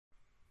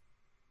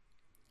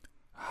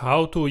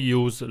how to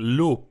use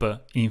loop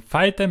in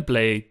file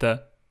template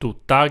to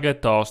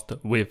target host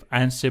with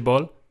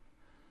Ansible.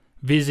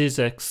 This is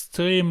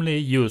extremely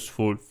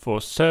useful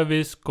for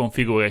service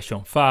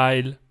configuration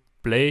file,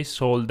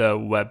 placeholder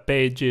web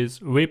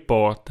pages,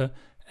 report,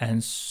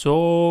 and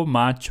so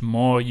much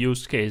more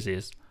use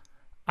cases.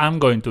 I'm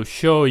going to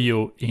show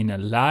you in a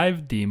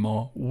live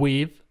demo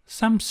with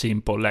some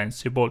simple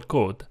Ansible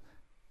code.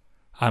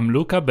 I'm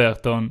Luca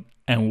Berton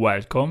and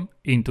welcome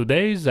in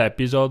today's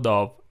episode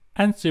of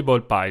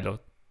Ansible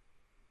Pilot.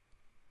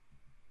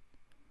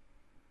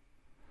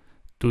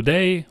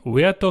 Today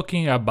we are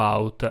talking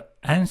about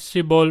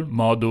Ansible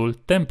module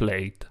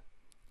template.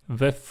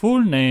 The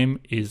full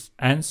name is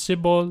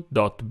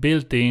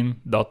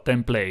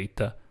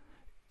ansible.builtin.template.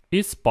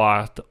 It's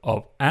part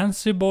of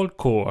Ansible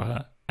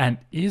core and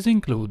is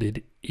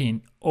included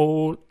in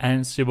all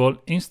Ansible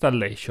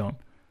installation.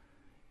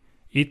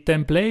 It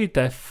templates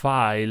a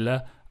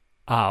file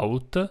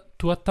out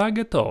to a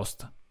target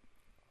host.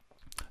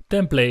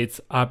 Templates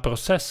are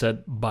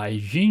processed by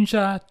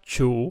Jinja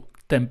 2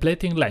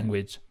 templating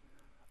language.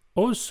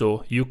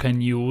 Also, you can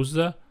use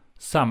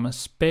some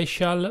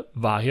special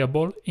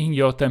variable in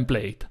your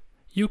template.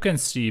 You can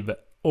see the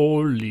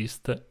whole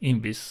list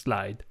in this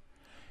slide.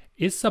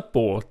 It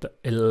supports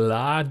a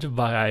large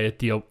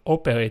variety of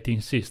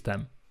operating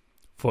systems.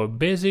 For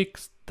basic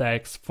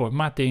text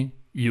formatting,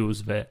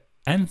 use the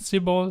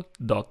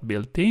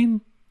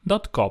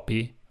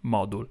ansible.builtin.copy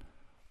module,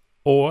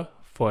 or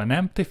for an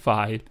empty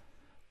file,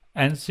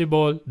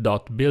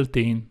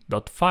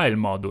 ansible.builtin.file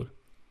module.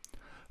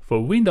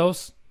 For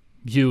Windows,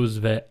 use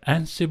the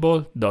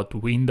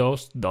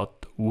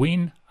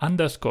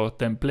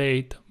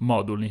ansible.windows.win_template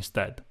module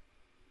instead.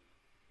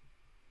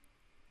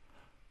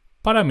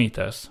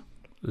 Parameters.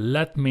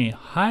 Let me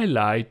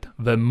highlight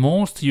the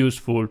most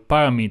useful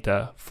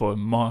parameter for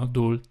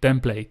module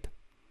template.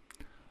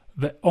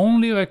 The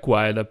only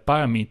required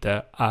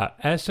parameter are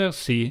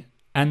src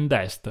and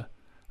dest.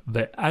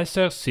 The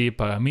src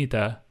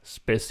parameter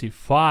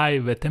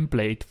specifies the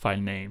template file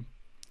name.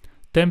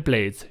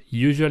 Templates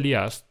usually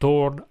are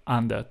stored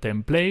under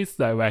templates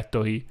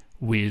directory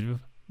with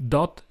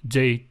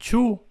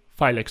 .j2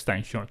 file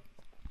extension.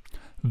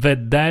 The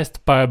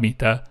dest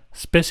parameter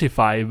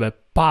specifies the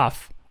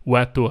path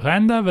where to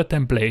render the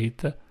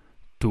template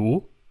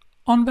to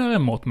on the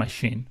remote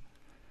machine.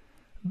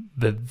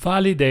 The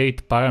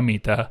validate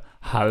parameter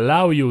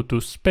allows you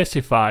to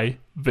specify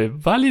the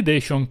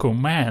validation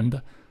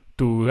command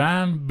to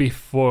run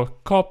before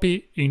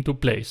copy into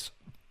place.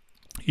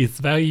 It's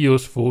very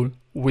useful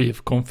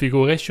with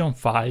configuration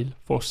file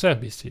for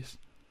services.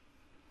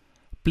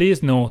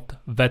 Please note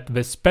that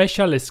the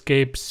special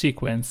escape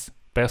sequence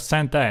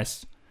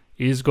 %s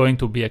is going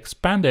to be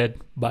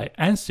expanded by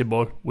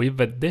Ansible with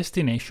the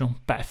destination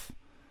path.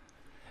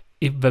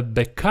 If the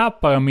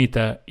backup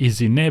parameter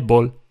is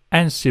enabled,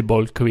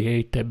 Ansible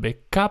creates a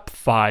backup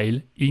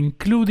file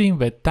including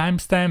the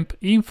timestamp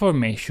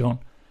information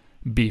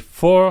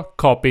before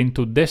copying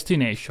to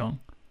destination.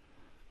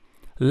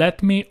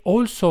 Let me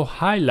also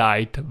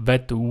highlight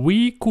that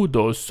we could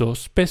also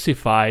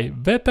specify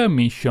the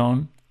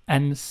permission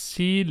and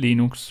see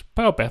Linux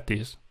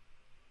properties.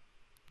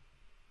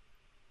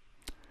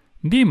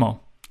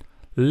 Demo.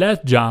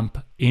 Let's jump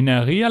in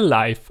a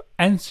real-life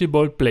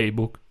Ansible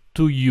playbook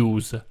to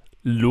use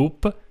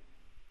loop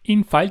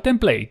in file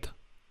template.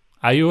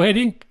 Are you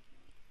ready?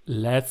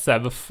 Let's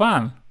have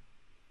fun!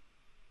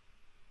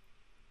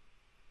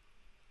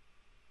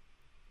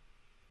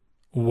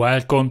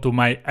 Welcome to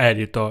my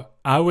editor.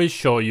 I will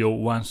show you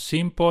one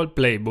simple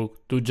playbook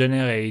to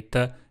generate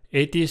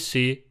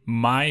etc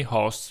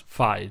myhosts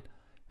file.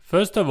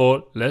 First of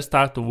all, let's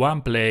start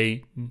one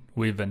play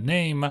with the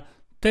name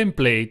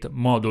template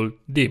module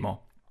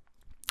demo.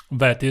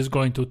 That is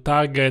going to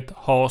target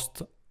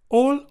host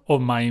all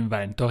of my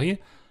inventory.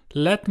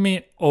 Let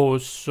me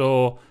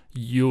also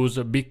use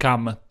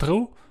become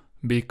true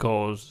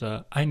because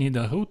I need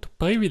a root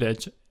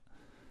privilege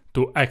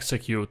to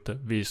execute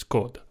this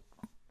code.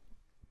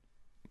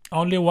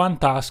 Only one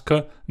task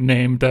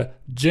named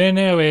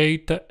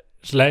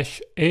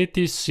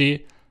generate/etc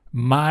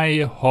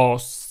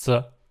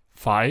myhosts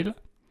file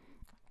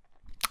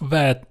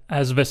that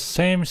has the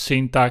same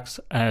syntax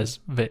as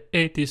the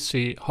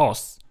etc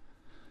hosts.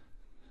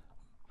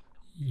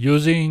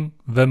 Using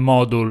the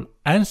module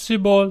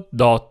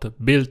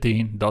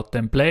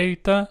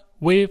ansible.builtin.template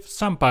with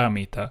some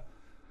parameter,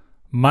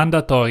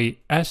 mandatory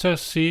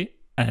src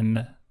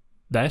and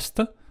dest.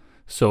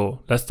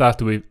 So let's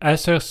start with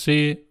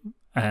src,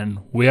 and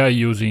we are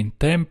using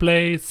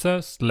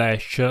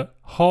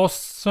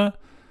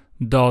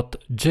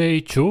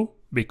templates/hosts.j2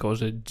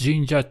 because a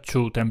Jinja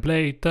 2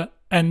 template,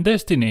 and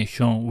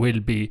destination will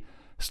be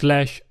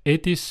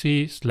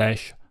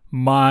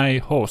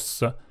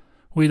 /etc/myhosts.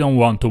 We don't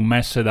want to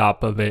mess it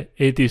up the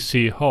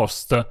etc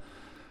host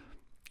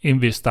in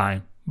this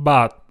time,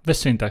 but the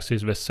syntax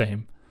is the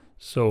same.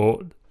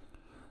 So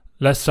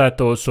let's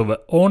set also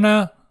the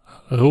owner,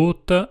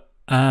 root,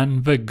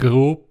 and the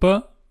group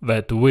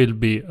that will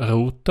be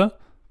root.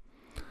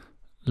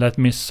 Let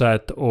me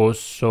set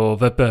also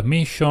the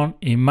permission,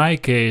 in my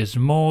case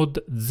mode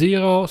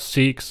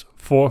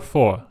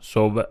 0644,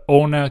 so the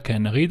owner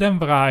can read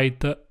and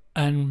write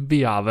and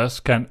the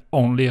others can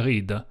only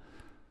read.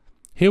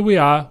 Here we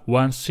are,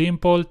 one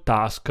simple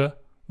task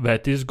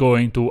that is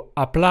going to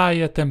apply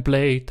a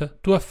template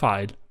to a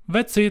file.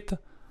 That's it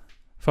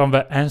from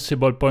the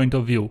Ansible point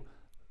of view.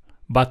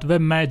 But the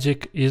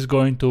magic is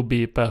going to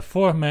be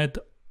performed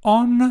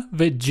on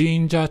the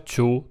Jinja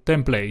 2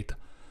 template.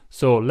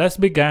 So let's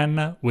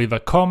begin with a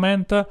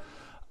comment.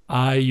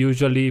 I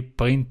usually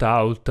print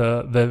out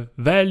the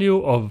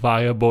value of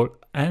variable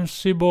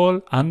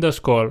Ansible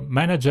 _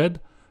 managed.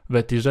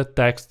 That is a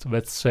text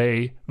that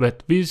say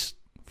that this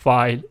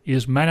file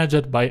is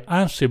managed by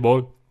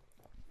Ansible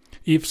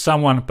if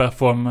someone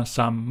performs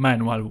some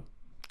manual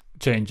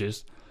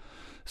changes.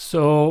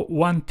 So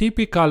one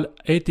typical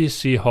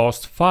etc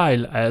host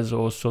file has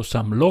also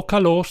some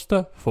local host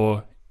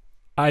for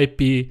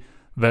IP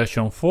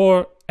version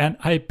 4 and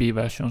IP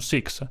version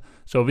 6.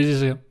 So this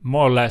is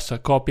more or less a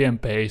copy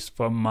and paste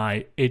from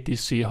my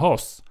etc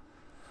hosts.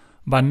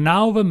 But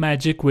now the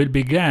magic will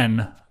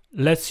begin.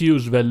 Let's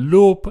use the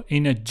loop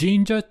in a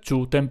Jinja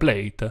 2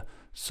 template.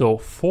 So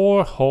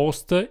for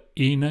hosts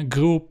in a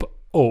group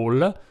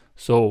all.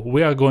 So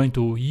we are going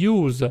to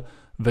use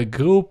the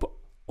group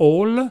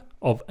all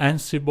of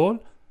Ansible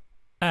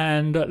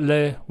and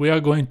we are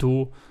going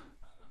to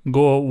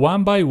go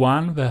one by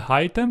one the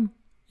item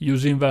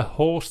using the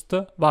host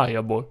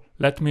variable.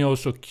 Let me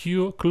also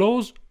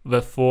close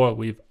the for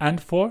with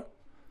and for,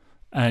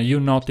 and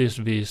you notice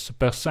this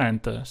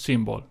percent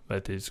symbol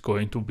that is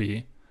going to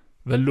be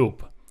the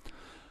loop.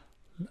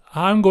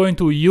 I'm going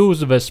to use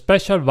the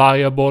special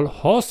variable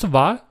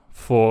hostvar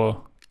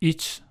for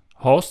each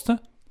host.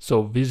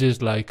 So this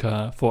is like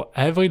for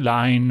every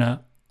line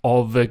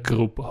of the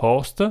group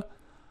host.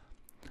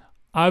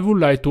 I would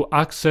like to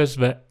access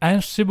the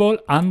Ansible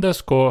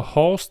 _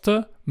 host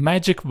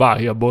magic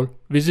variable.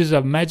 This is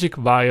a magic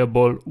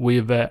variable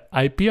with the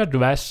IP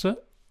address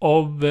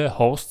of the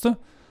host.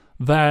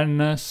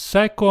 Then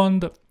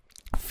second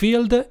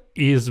field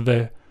is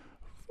the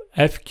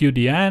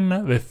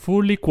FQDN, the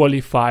fully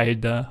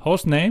qualified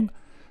host name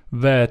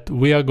that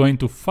we are going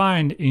to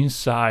find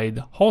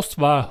inside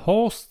hostvar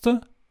host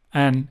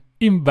and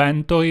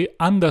inventory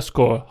 _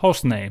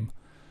 hostname.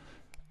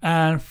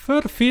 And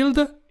third field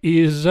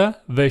is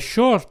the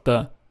short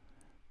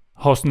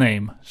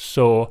hostname.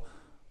 So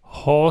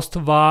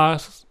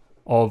hostvar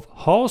of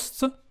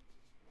hosts.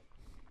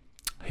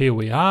 Here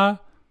we are.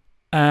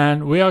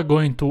 And we are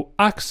going to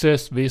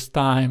access this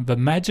time the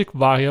magic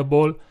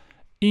variable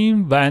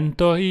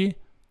inventory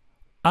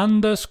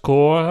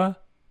 _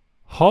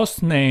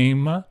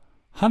 hostname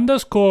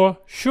 _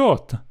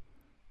 short.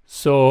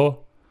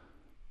 So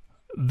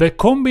the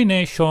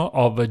combination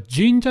of a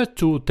Jinja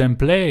 2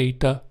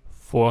 template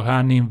for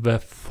running the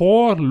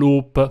for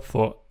loop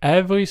for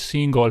every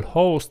single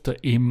host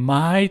in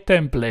my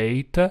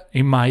template,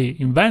 in my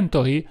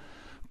inventory,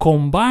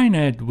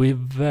 combined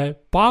with the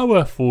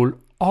powerful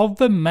of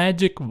the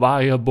magic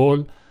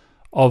variable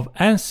of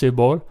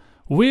Ansible,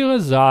 will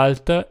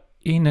result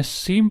in a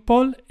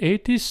simple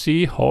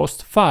etc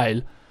host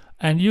file.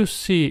 And you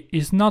see,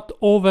 it's not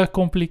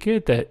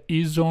overcomplicated,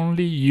 it's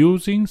only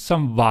using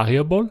some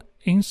variable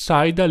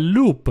inside a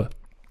loop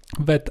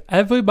that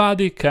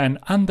everybody can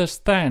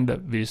understand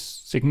this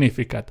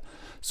significant.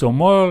 So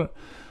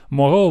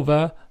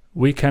moreover,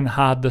 we can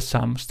add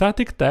some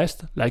static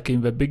tests like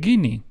in the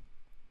beginning.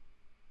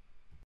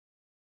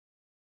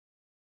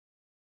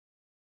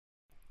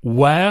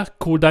 Where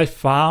could I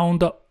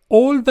find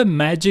all the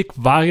magic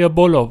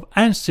variable of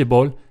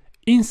Ansible?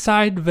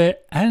 Inside the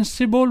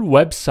Ansible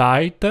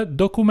website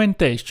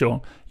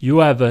documentation. You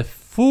have a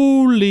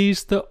full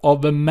list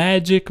of the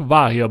magic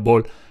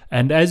variable,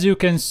 and as you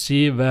can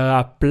see, there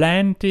are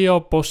plenty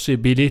of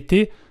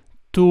possibility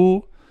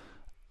to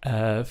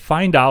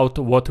find out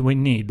what we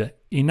need.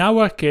 In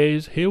our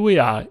case, here we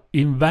are,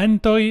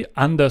 inventory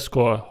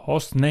 _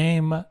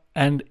 hostname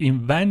and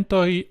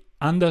inventory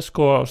 _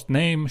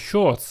 hostname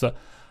shorts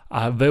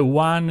are the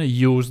one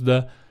used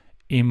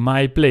in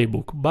my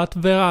playbook, but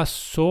there are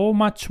so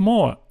much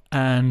more,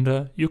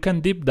 and you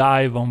can deep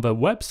dive on the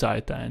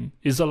website, and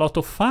it's a lot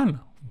of fun.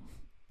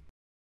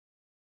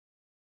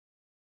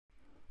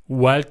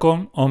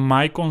 Welcome on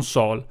my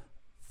console.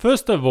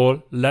 First of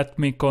all, let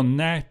me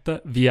connect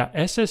via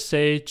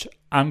SSH.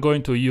 I'm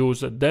going to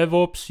use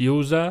DevOps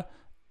user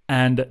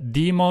and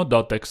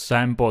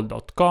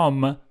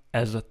demo.example.com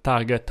as a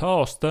target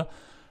host.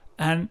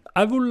 And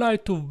I would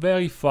like to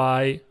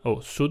verify,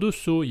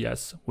 sudo,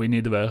 yes, we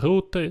need the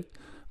root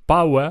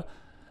power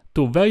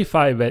to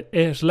verify that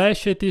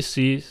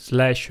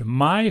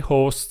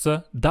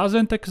 /etc/myhosts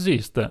doesn't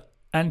exist.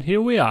 And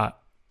here we are,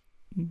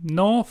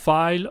 no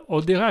file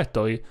or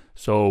directory,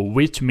 so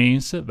which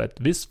means that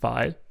this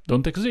file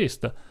don't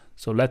exist.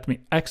 So let me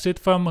exit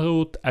from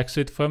root,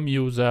 exit from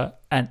user,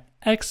 and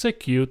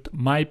execute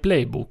my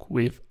playbook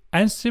with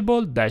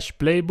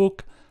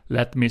ansible-playbook.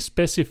 Let me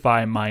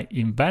specify my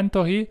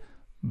inventory,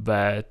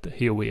 but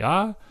here we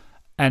are,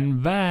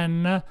 and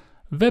then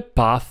the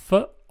path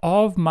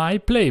of my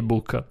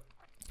playbook.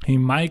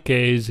 In my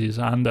case is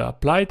under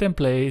apply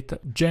template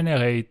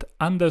generate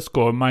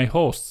 _ my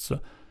hosts.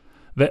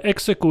 The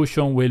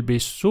execution will be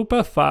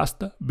super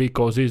fast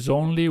because it's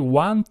only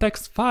one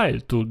text file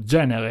to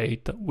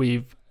generate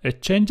with a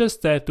change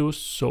status,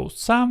 so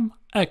some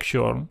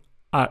actions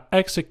are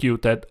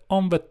executed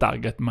on the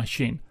target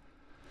machine.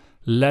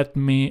 Let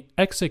me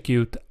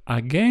execute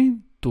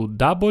again to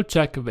double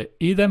check the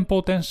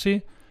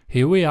idempotency.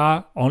 Here we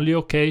are, only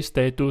OK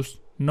status,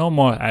 no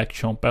more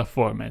action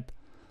performed.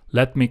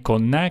 Let me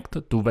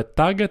connect to the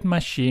target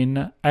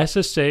machine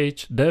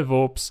SSH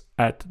DevOps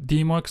at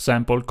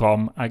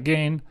demoexample.com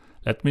again.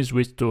 Let me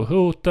switch to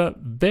root,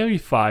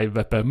 verify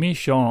the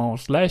permission on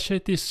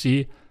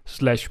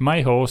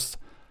 /etc/myhosts.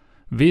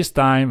 This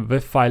time the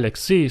file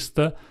exists,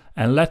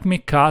 and let me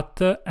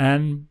cut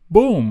and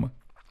boom!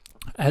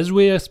 As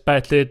we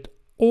expected,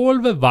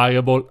 all the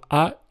variables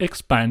are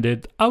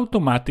expanded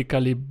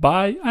automatically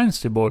by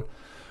Ansible.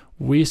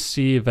 We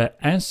see the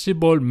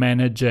Ansible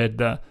managed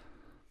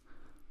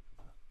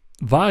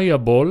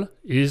variable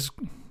is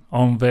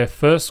on the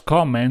first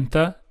comment.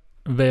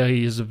 There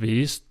is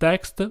this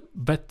text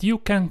that you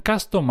can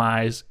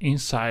customize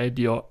inside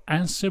your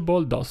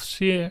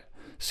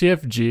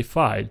ansible.cfg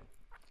file.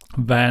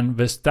 Then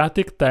the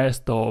static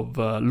test of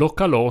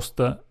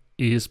localhost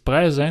is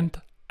present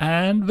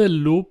and the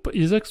loop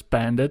is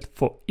expanded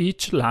for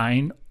each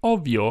line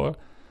of your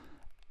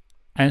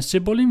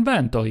Ansible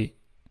inventory.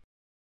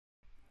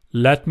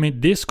 Let me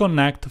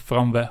disconnect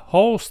from the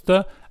host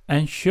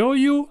and show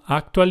you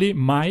actually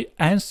my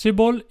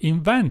Ansible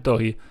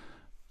inventory.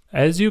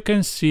 As you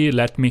can see,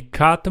 let me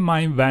cut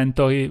my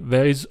inventory.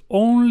 There is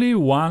only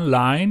one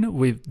line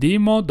with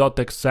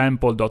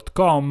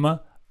demo.example.com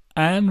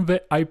and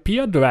the IP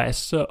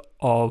address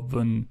of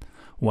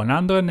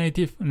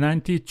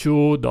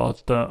 192.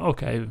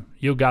 Okay,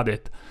 you got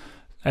it.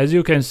 As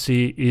you can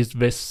see, is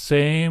the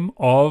same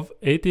of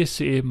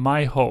etc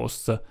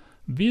myhosts.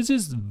 This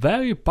is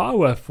very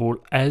powerful,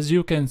 as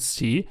you can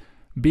see,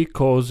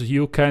 because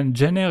you can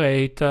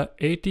generate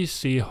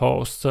etc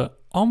hosts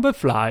on the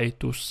fly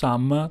to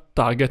some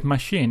target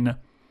machine.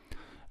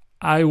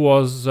 I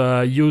was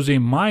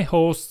using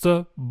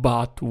myhosts,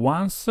 but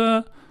once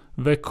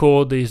the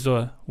code is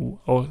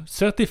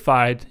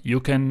certified, you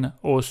can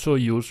also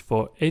use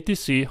for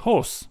etc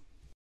hosts.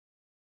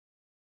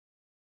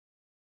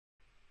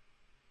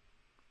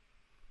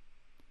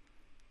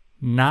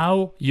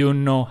 Now you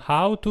know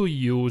how to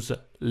use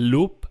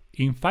loop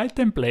in file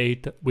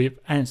template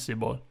with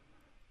Ansible.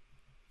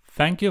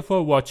 Thank you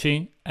for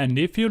watching, and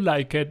if you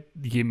like it,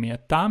 give me a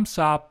thumbs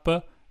up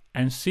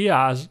and see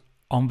us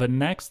on the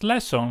next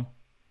lesson.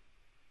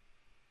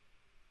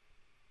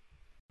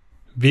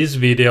 This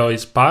video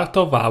is part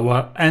of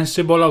our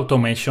Ansible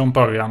automation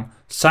program.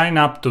 Sign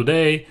up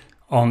today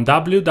on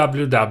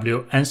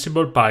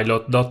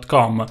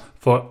www.ansiblepilot.com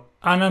for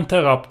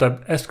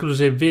uninterrupted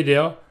exclusive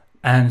video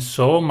and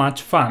so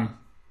much fun.